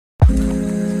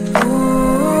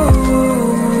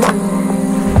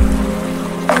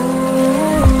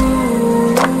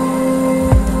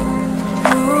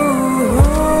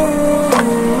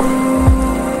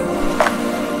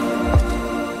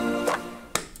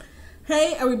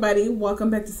Hey everybody, welcome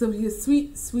back to Sylvia's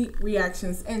Sweet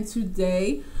Reactions, and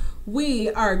today we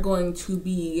are going to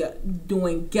be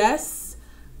doing Guess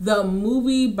the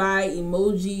Movie by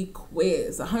Emoji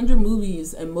quiz, 100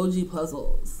 movies emoji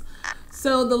puzzles.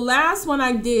 So the last one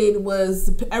I did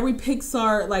was every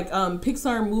Pixar,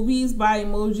 Pixar movies by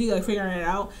emoji, like figuring it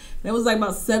out. And it was like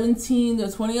about 17 to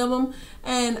 20 of them.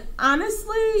 And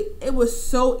honestly, it was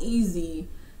so easy.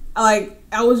 Like,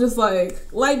 I was just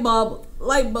like, light bulb,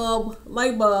 light bulb,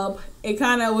 light bulb. It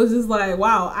kind of was just like,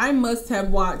 wow, I must have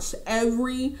watched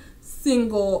every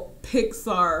single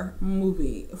Pixar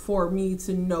movie for me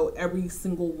to know every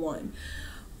single one.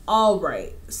 All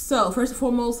right, so first and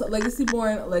foremost, Legacy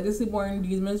Born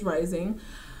Demons Rising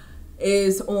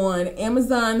is on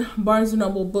Amazon, Barnes &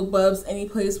 Noble, BookBubs, any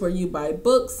place where you buy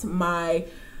books. My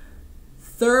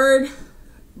third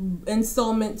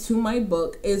installment to my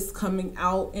book is coming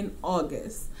out in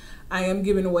August. I am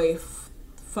giving away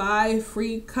 5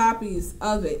 free copies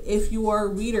of it. If you are a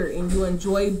reader and you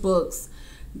enjoy books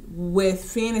with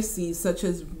fantasy such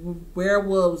as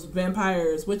werewolves,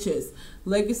 vampires, witches,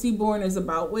 Legacy Born is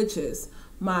about witches.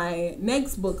 My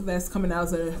next book that's coming out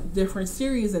is a different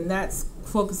series, and that's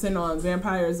focusing on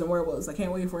vampires and werewolves. I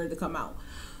can't wait for it to come out.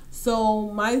 So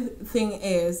my thing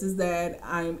is that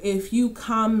if you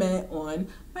comment on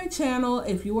my channel,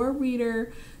 if you are a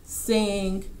reader,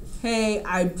 saying, hey,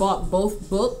 I bought both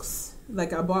books,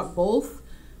 like I bought both,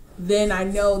 then I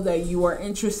know that you are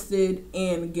interested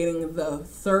in getting the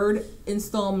third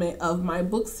installment of my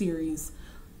book series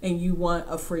and you want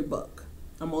a free book.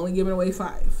 I'm only giving away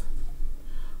 5.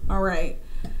 All right,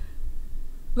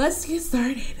 let's get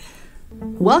started.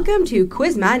 Welcome to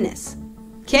Quiz Madness.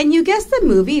 Can you guess the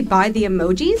movie by the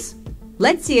emojis?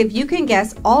 Let's see if you can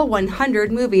guess all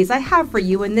 100 movies I have for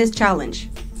you in this challenge.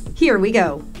 Here we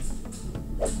go.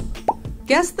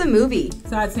 Guess the movie.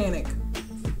 Titanic.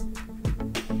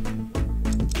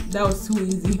 That was too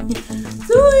easy.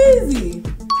 Too easy.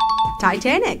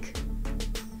 Titanic.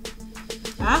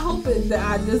 I hope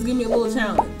that just give me a little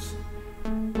challenge.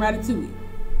 Ratatouille.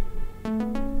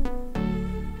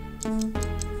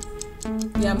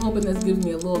 Yeah, I'm hoping this gives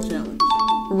me a little challenge.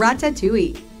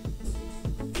 Ratatouille.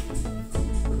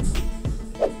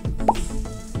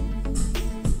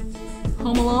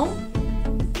 Home Alone.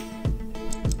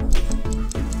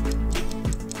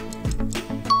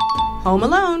 Home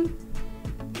Alone.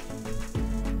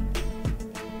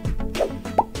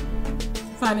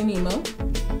 Finding Nemo.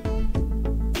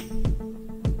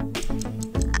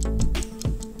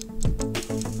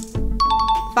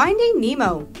 Finding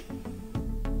Nemo.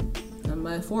 I'm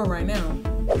at 4 right now.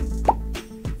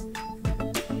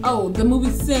 Oh, the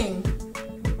movie Sing.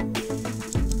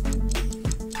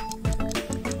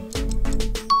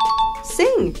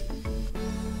 Sing.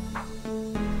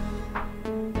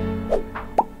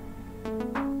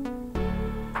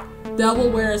 Devil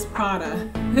Wears Prada.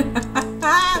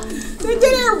 They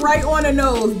did it right on the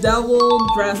nose. Devil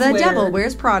dress The wear. Devil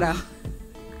Wears Prada.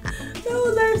 That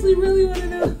was actually really on the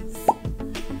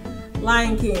nose.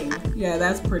 Lion King. Yeah,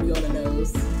 that's pretty on the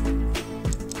nose.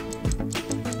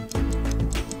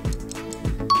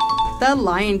 The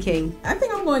Lion King. I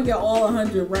think I'm going to get all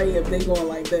 100 right if they go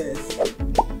like this.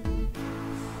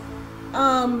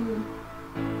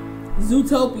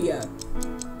 Zootopia.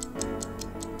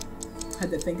 Had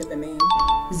to think of the name.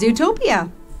 Zootopia.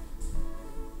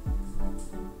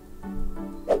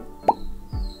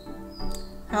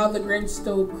 How the Grinch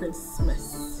Stole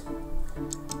Christmas.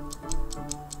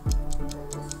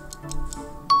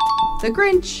 The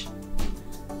Grinch.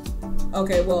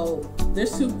 Okay, well,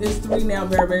 there's 3 now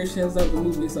variations of the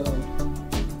movie, so.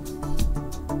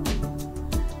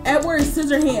 Edward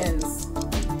Scissorhands.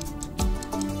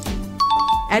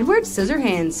 Edward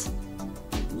Scissorhands.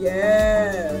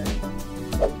 Yeah.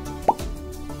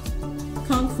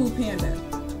 Kung Fu Panda.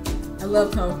 I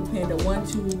love Kung Fu Panda 1,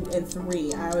 2, and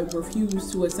 3. I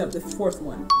refuse to accept the 4th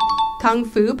one. Kung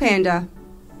Fu Panda.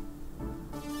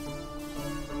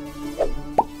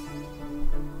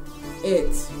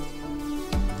 It.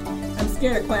 I'm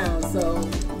scared of clowns, so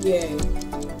yay.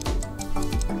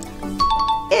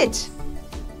 It.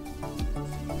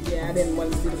 Yeah, I didn't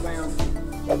want to see the clown.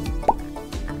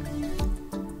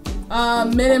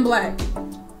 Men in Black.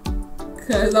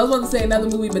 Because I was about to say another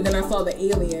movie, but then I saw the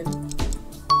alien.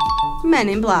 Men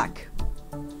in Black.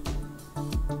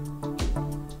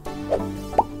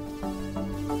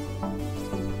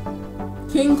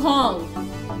 King Kong.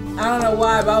 I don't know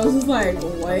why, but I was just like,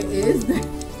 what is that?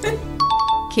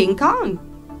 King Kong.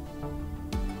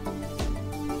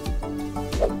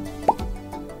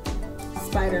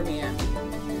 Spider-Man.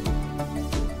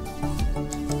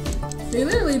 They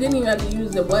literally didn't even have to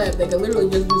use the web. They could literally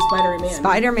just do Spider-Man.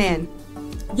 Spider-Man.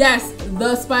 Yes,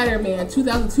 the Spider-Man.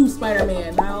 2002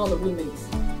 Spider-Man. Not all the remakes.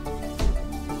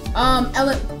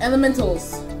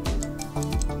 Elementals.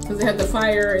 Because they had the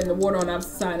fire and the water on the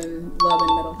opposite side and love in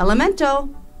the middle. Elemental.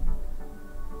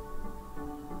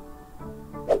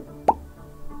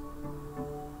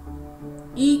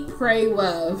 Eat, pray,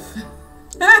 love.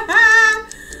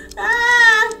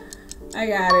 I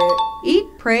got it. Eat,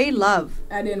 pray, love.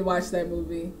 I didn't watch that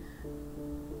movie.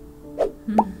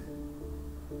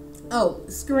 Oh,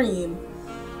 Scream.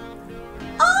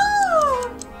 Oh!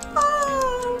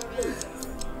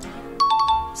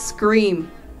 Scream.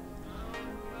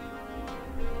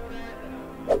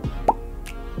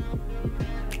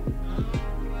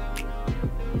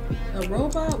 A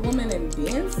robot woman and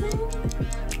dancing?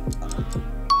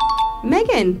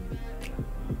 Megan.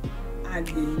 I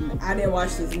didn't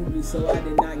watch this movie, so I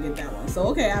did not get that one. So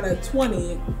okay, out of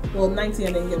 20, well 19,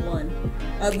 I didn't get one.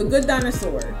 The Good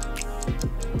Dinosaur.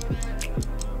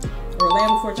 Or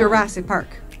Land Before Time. Jurassic Park.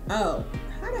 Oh,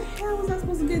 how the hell was I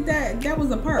supposed to get that? That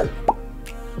was a park.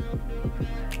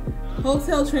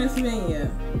 Hotel Transylvania.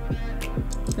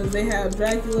 Because they have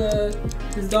Dracula,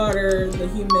 his daughter, the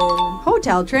human.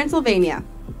 Hotel Transylvania.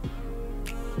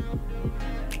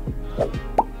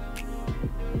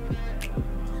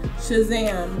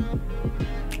 Shazam.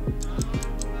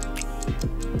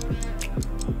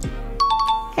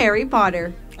 Harry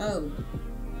Potter. Oh,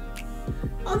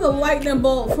 the lightning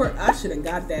bolt for. I should have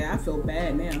got that. I feel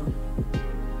bad now.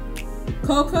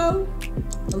 Coco.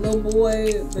 A little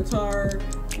boy, guitar,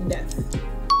 and death.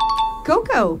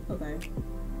 Coco. Okay.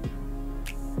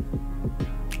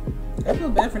 I feel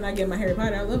bad for not getting my Harry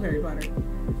Potter. I love Harry Potter.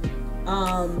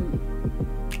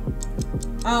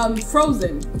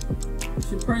 Frozen.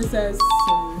 She princess.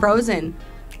 And, Frozen.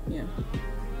 yeah.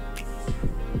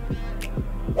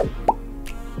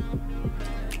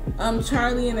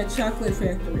 Charlie and the Chocolate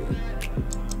Factory.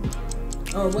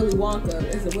 Or Willy Wonka.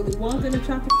 Is it Willy Wonka and the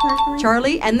Chocolate Factory?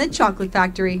 Charlie and the Chocolate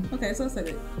Factory. Okay, so I said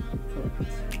it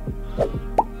correct.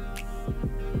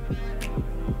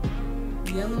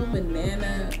 Yellow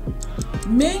banana.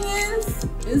 Minions?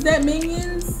 Is that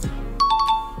Minions?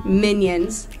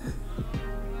 Minions.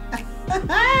 Is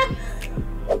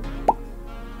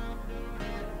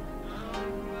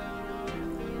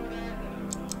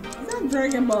that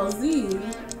Dragon Ball Z?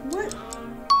 What?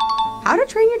 How to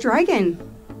Train Your Dragon.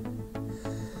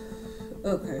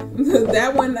 Okay.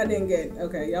 That one I didn't get.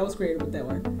 Okay, y'all was creative with that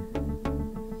one.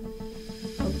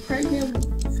 A pregnant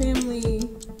family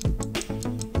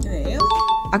and an alien?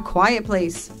 A Quiet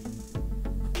Place.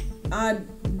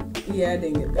 Yeah, I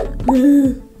didn't get that.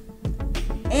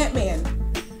 Ant-Man.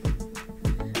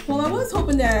 Well, I was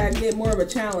hoping that I'd get more of a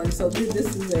challenge, so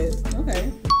this is it.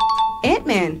 Okay.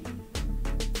 Ant-Man.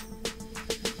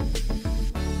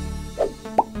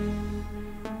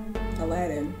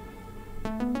 Aladdin.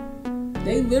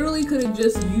 They literally could have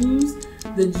just used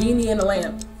the genie and the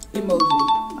lamp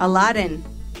emoji. Aladdin.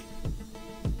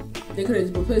 They could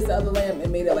have replaced the other lamp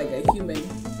and made it like a human.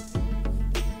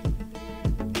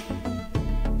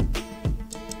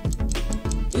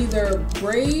 Either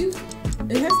Brave.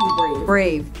 It has to be Brave.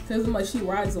 Brave. Because like she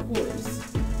rides a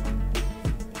horse.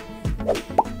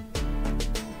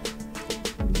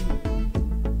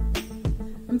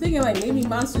 I'm thinking like maybe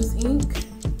Monsters Inc.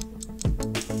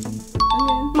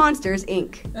 Okay. Monsters,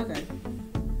 Inc. Okay.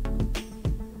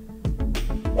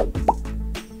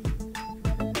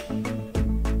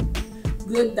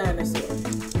 Good Dinosaur.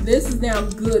 This is now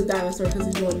Good Dinosaur because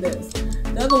he's doing this.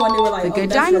 The other one, they were like, The oh, Good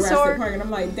that's Dinosaur. Jurassic Park. And I'm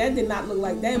like, that did not look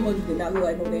like, that emoji did not look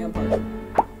like no damn park.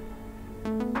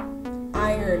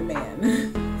 Iron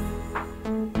Man.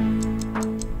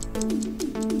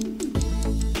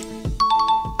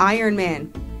 Iron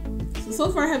Man. So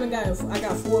far I haven't gotten, I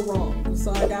got 4 wrong.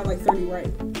 So I got like 30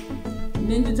 right.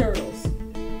 Ninja Turtles.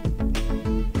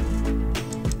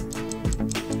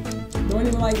 Don't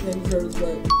even like Ninja Turtles, but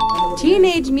I know what it is.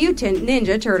 Teenage Mutant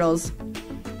Ninja Turtles.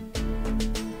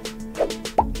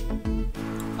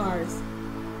 Cars.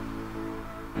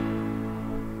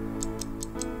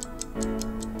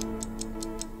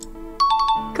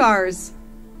 Cars.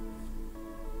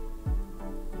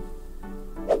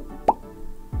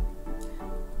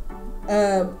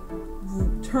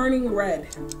 Turning Red.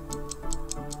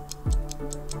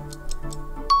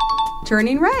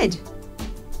 Turning Red.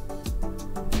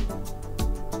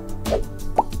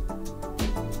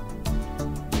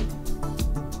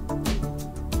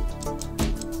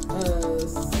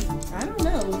 I don't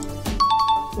know.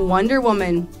 Wonder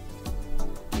Woman.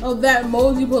 Oh, that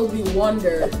emoji supposed to be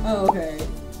Wonder. Oh, okay.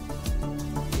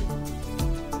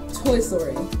 Toy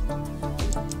Story.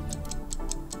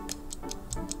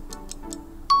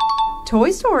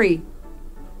 Toy Story.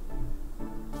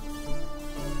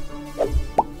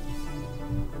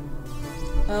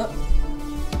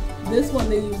 This one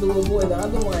they use the little boy. The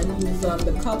other one used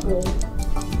the couple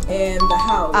and the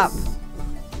house. Up.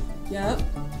 Yep.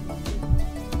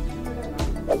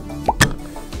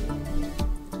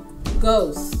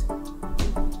 Ghost.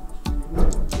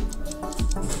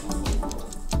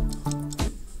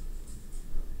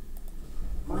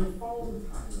 My phone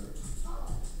timer.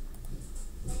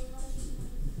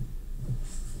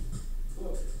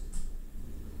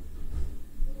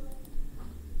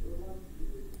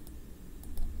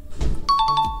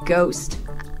 Ghost.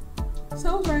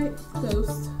 So right,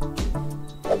 Ghost.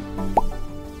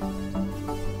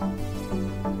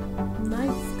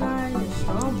 Night sky and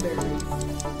strawberries.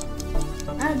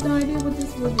 I have no idea what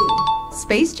this will be.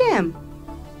 Space Jam.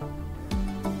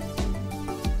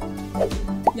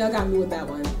 Y'all got me with that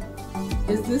one.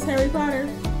 Is this Harry Potter?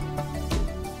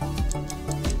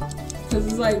 Cause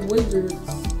it's like wizards.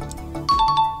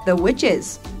 The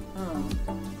Witches.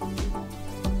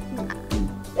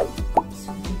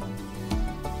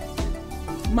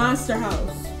 Monster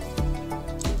House.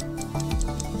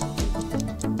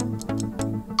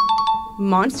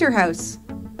 Monster House.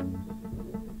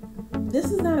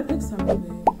 This is not a Pixar movie.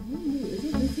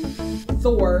 Is it?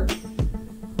 Thor.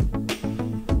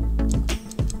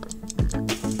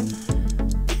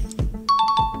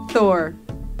 Thor.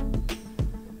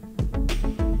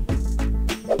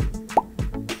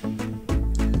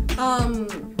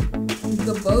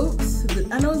 The boats.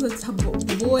 I know it's a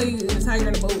boy and a tiger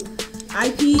in a boat.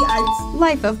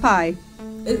 Life of Pi.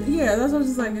 Yeah, that's what I was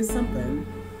just like. It's something.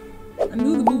 I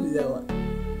knew the movie though.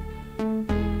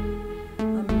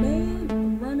 A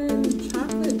man running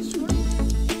chocolate short. I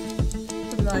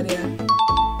have no idea.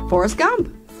 Forrest Gump.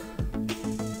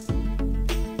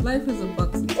 Life is a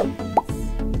bucks and cookies.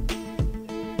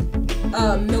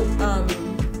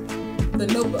 The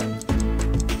Notebook.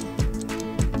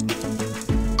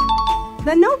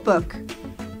 The Notebook.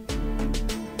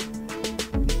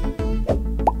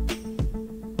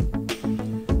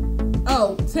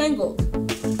 Oh, Tangled.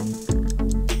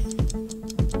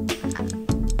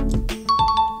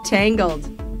 Tangled.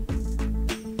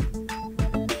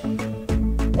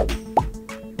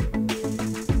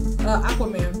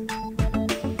 Aquaman.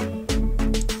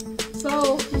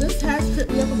 So this has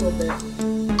tripped me up a little bit.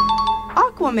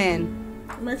 Aquaman.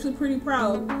 I'm actually pretty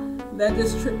proud that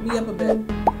this tripped me up a bit.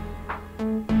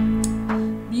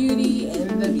 Beauty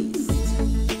and the Beast.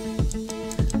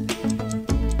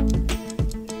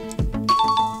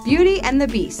 Beauty and the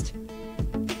Beast.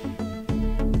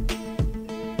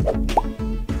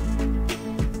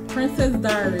 Princess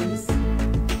Diaries.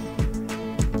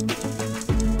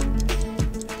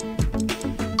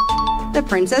 The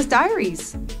Princess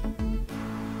Diaries.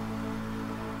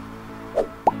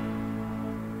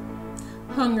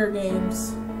 Hunger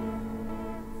Games.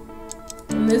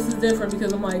 And this is different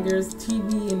because I'm like, there's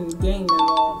TV and game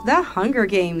involved. The Hunger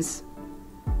Games.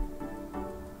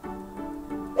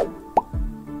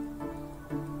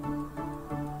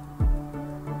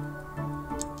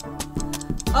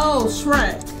 Oh,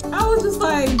 Shrek. I was just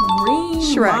like, green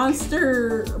Shrek.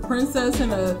 monster princess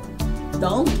and a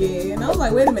donkey. And I was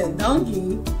like, wait a minute,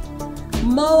 donkey?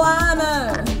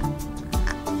 Moana.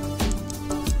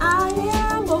 I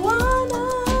am Moana.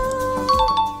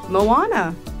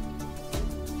 Moana.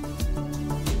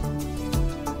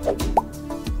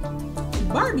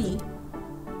 Barbie.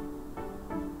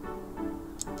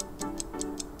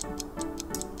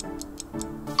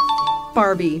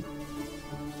 Barbie.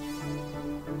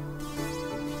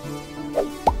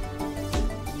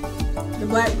 The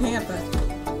Black Panther.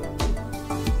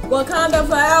 Wakanda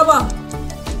Forever.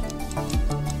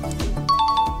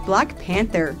 Black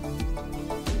Panther.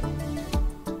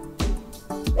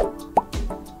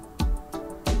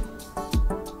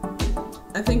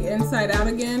 I think Inside Out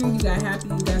again. You got happy,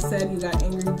 you got sad, you got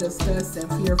angry, disgust, and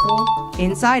fearful.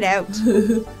 Inside Out.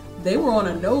 They were on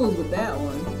a nose with that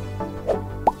one.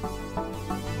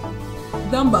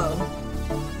 Dumbo.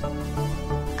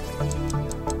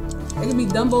 It could be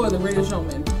Dumbo or The Greatest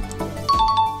Showman.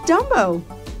 Dumbo.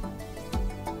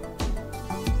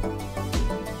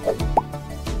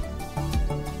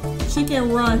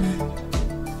 Chicken Run.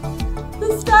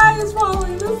 The sky is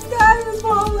falling. The sky is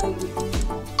falling.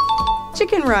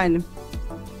 Chicken Run.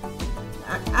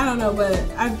 I don't know, but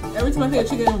every time I think of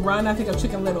Chicken Run, I think of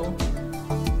Chicken Little.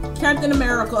 Captain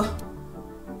America.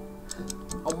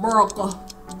 America.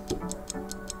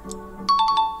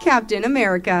 Captain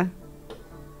America.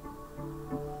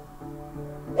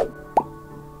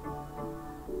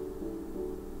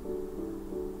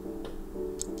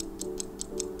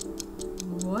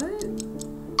 What?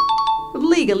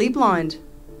 Legally Blonde.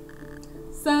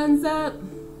 Sun's up,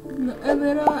 a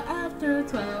little after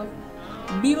 12.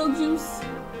 Beetlejuice.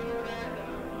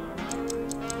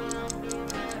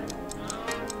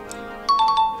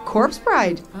 Corpse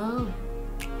Bride. Oh.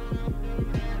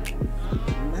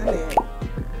 My bad.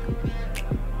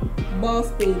 Boss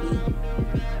Baby.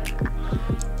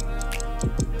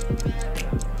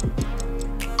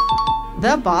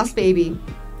 The Boss Baby.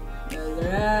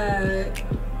 Alright.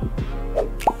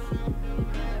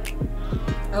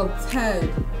 Oh, Ted.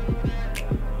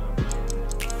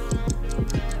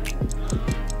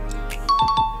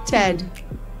 Ted.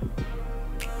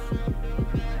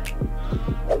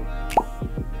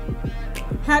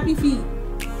 Happy Feet.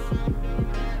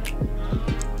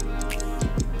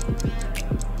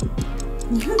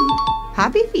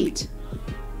 Happy Feet.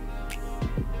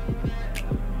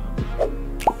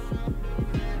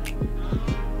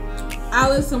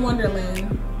 Alice in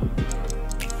Wonderland.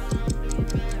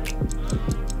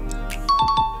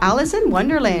 Alice in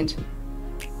Wonderland.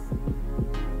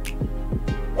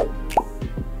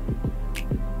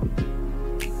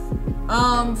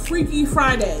 Freaky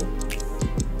Friday.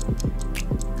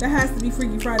 That has to be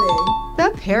Freaky Friday.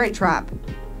 The Parent Trap.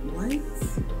 What?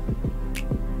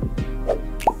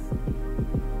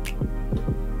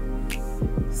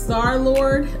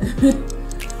 Star-Lord.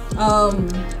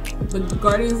 The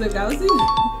Guardians of the Galaxy?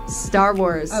 Star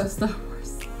Wars. Oh, Star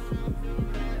Wars.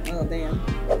 Oh, damn.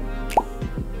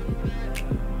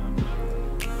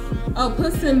 Oh,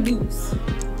 Puss in Boots.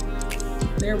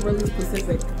 They're really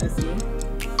specific, I see.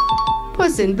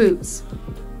 Puss in Boots.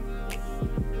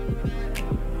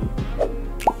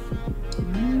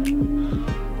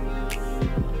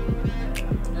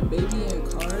 A Baby in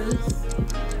Cars.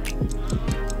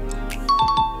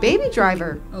 Baby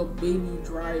Driver. Oh, Baby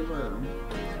Driver.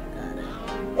 Got it.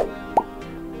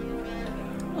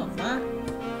 Oh, fuck.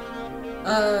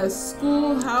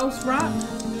 Schoolhouse Rock.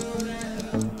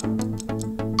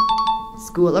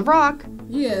 School of Rock.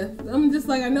 Yeah, I'm just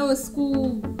like, I know it's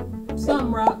school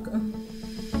some rock.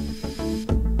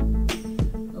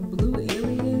 A blue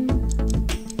alien.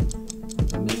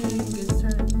 A man gets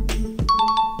turned.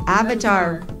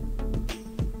 Avatar.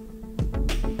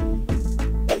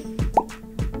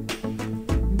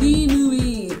 B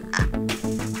movie.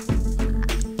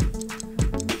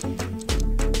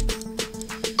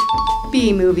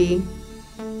 B movie.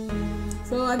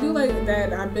 So I do like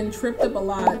that I've been tripped up a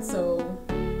lot, so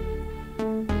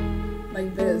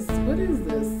like this. What is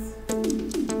this?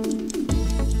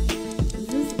 Is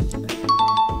this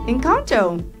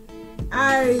Encanto.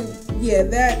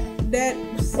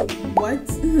 what?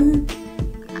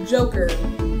 Joker.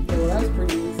 Oh, that was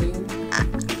pretty easy.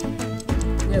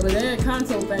 Yeah, but that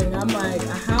console thing, I'm like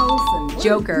a house and what?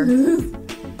 Joker.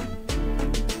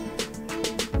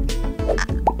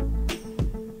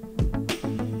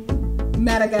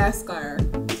 Madagascar.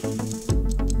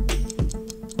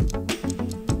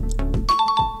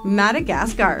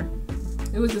 Madagascar.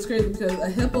 It was just crazy because a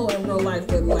hippo in real life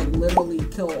would like literally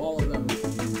kill all of them.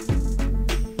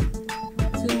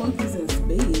 Two monkeys in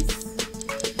space.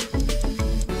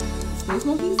 Space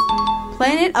monkeys?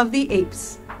 Planet of the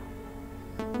Apes.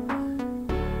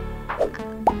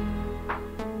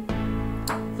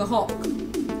 The Hulk.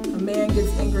 A man gets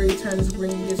angry, turns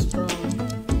green, gets strong.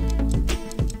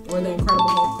 Or the Incredible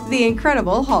Hulk. The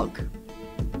Incredible Hulk.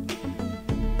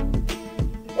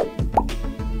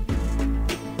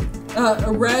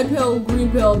 A red pill, green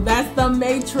pill. That's the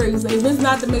Matrix. If it's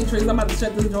not the Matrix, I'm about to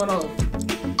shut this joint off.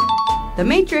 The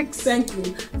Matrix. Thank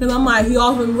you. Because I'm like, he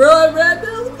offering red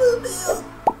pill, blue pill.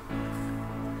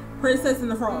 Princess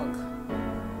and the Frog.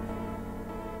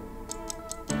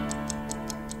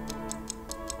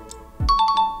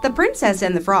 The Princess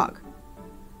and the Frog.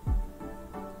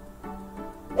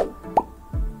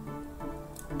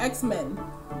 X-Men.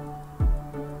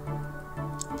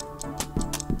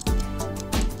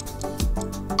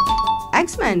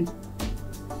 X-Men.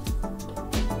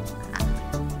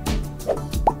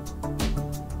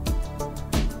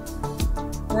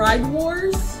 Bride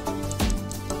Wars.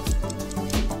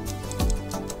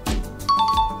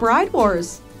 Bride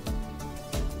Wars.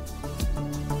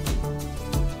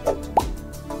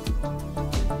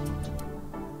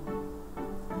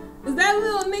 Is that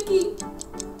Little Nicky?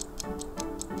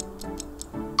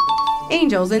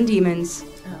 Angels and Demons.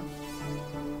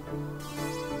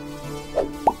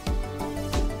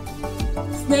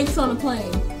 Snakes on a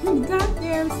Plane.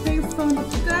 Goddamn snakes on a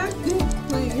goddamn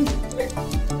plane.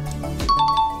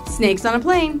 Snakes on a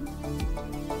Plane.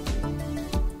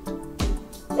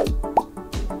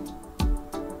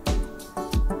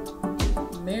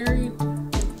 Married.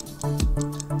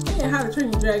 Man, How to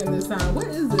Train Your Dragon this time. What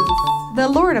is this? The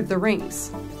Lord of the Rings.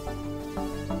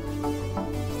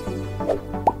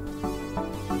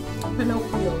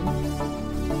 Pinocchio.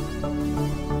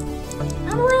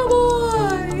 I'm a real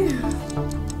boy.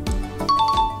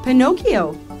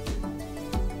 Pinocchio.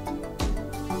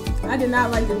 I did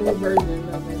not like the new version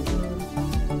of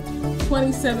it.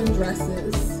 27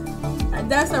 Dresses.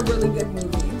 That's a really good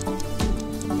movie.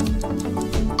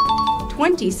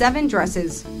 27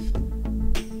 Dresses.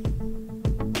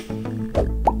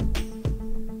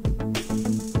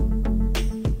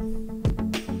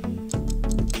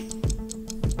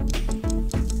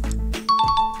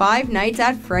 Five Nights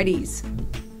at Freddy's.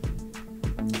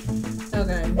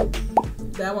 Okay,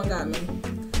 that one got me.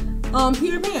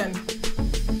 Peter Pan.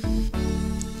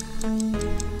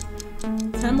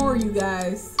 10 more, you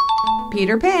guys.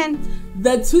 Peter Pan.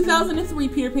 The 2003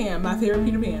 Peter Pan, my favorite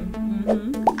Peter Pan.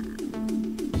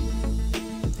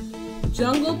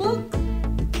 Jungle Book,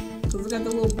 because it got the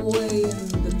little boy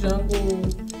in the jungle.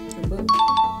 The book.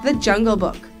 The Jungle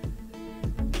Book.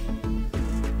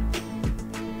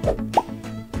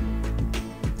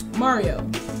 Mario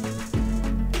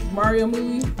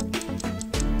movie.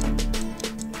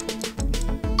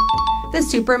 The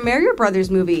Super Mario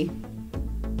Brothers movie.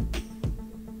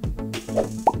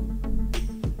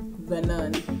 The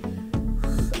Nun.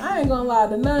 I ain't gonna lie,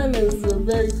 The Nun is a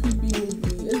very creepy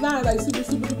movie. It's not like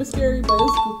super scary, but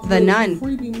it's The Nun.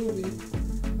 Creepy movie.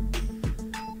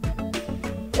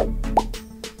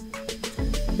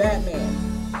 Batman.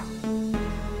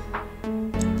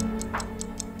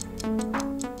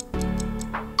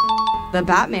 The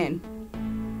Batman.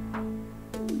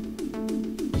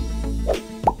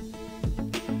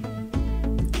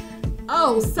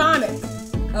 Oh, Sonic.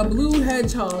 A blue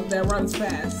hedgehog that runs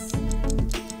fast.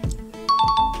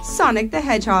 Sonic the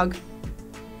Hedgehog.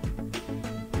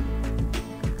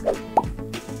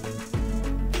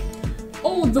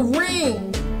 Oh, The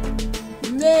Ring.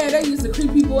 Man, that used to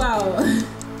creep people out.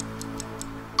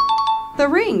 The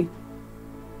Ring.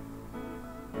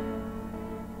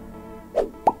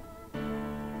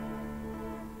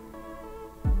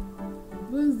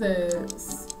 What is that?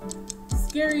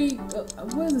 Scary.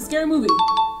 What is a scary movie?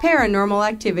 Paranormal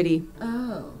Activity.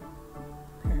 Oh.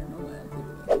 Paranormal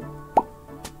Activity.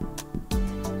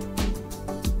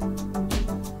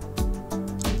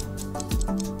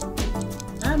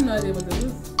 I have no idea what this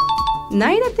is.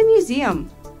 Night at the Museum.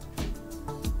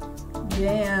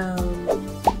 Damn.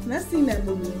 I've seen that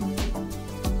movie.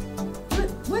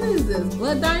 What is this?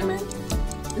 Blood Diamond?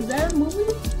 Is that a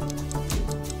movie?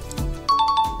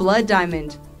 Blood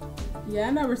Diamond. Yeah,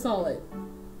 I never saw it.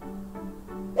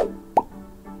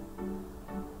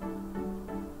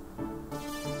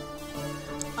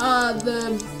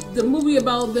 The movie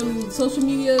about them social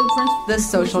media friends. The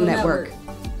Social Network.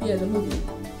 Yeah, the movie.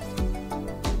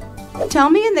 Tell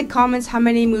me in the comments how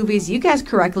many movies you guessed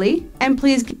correctly, and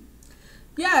please.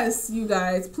 Yes, you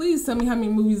guys, please tell me how many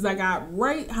movies I got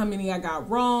right, how many I got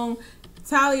wrong.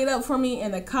 Tally it up for me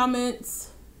in the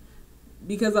comments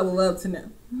because I would love to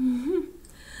know.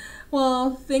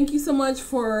 Well, thank you so much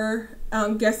for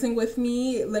guessing with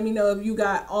me. Let me know if you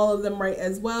got all of them right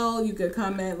as well. You could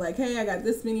comment like, hey, I got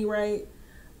this many right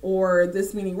or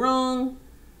this many wrong.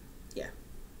 Yeah,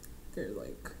 there's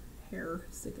like hair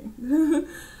sticking.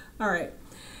 All right.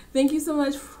 Thank you so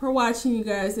much for watching, you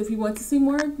guys. If you want to see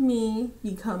more of me,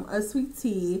 become a sweet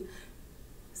tea.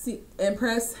 And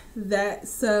press that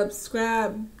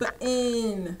subscribe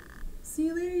button. See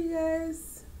you later, you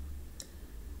guys.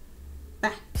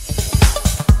 Bye.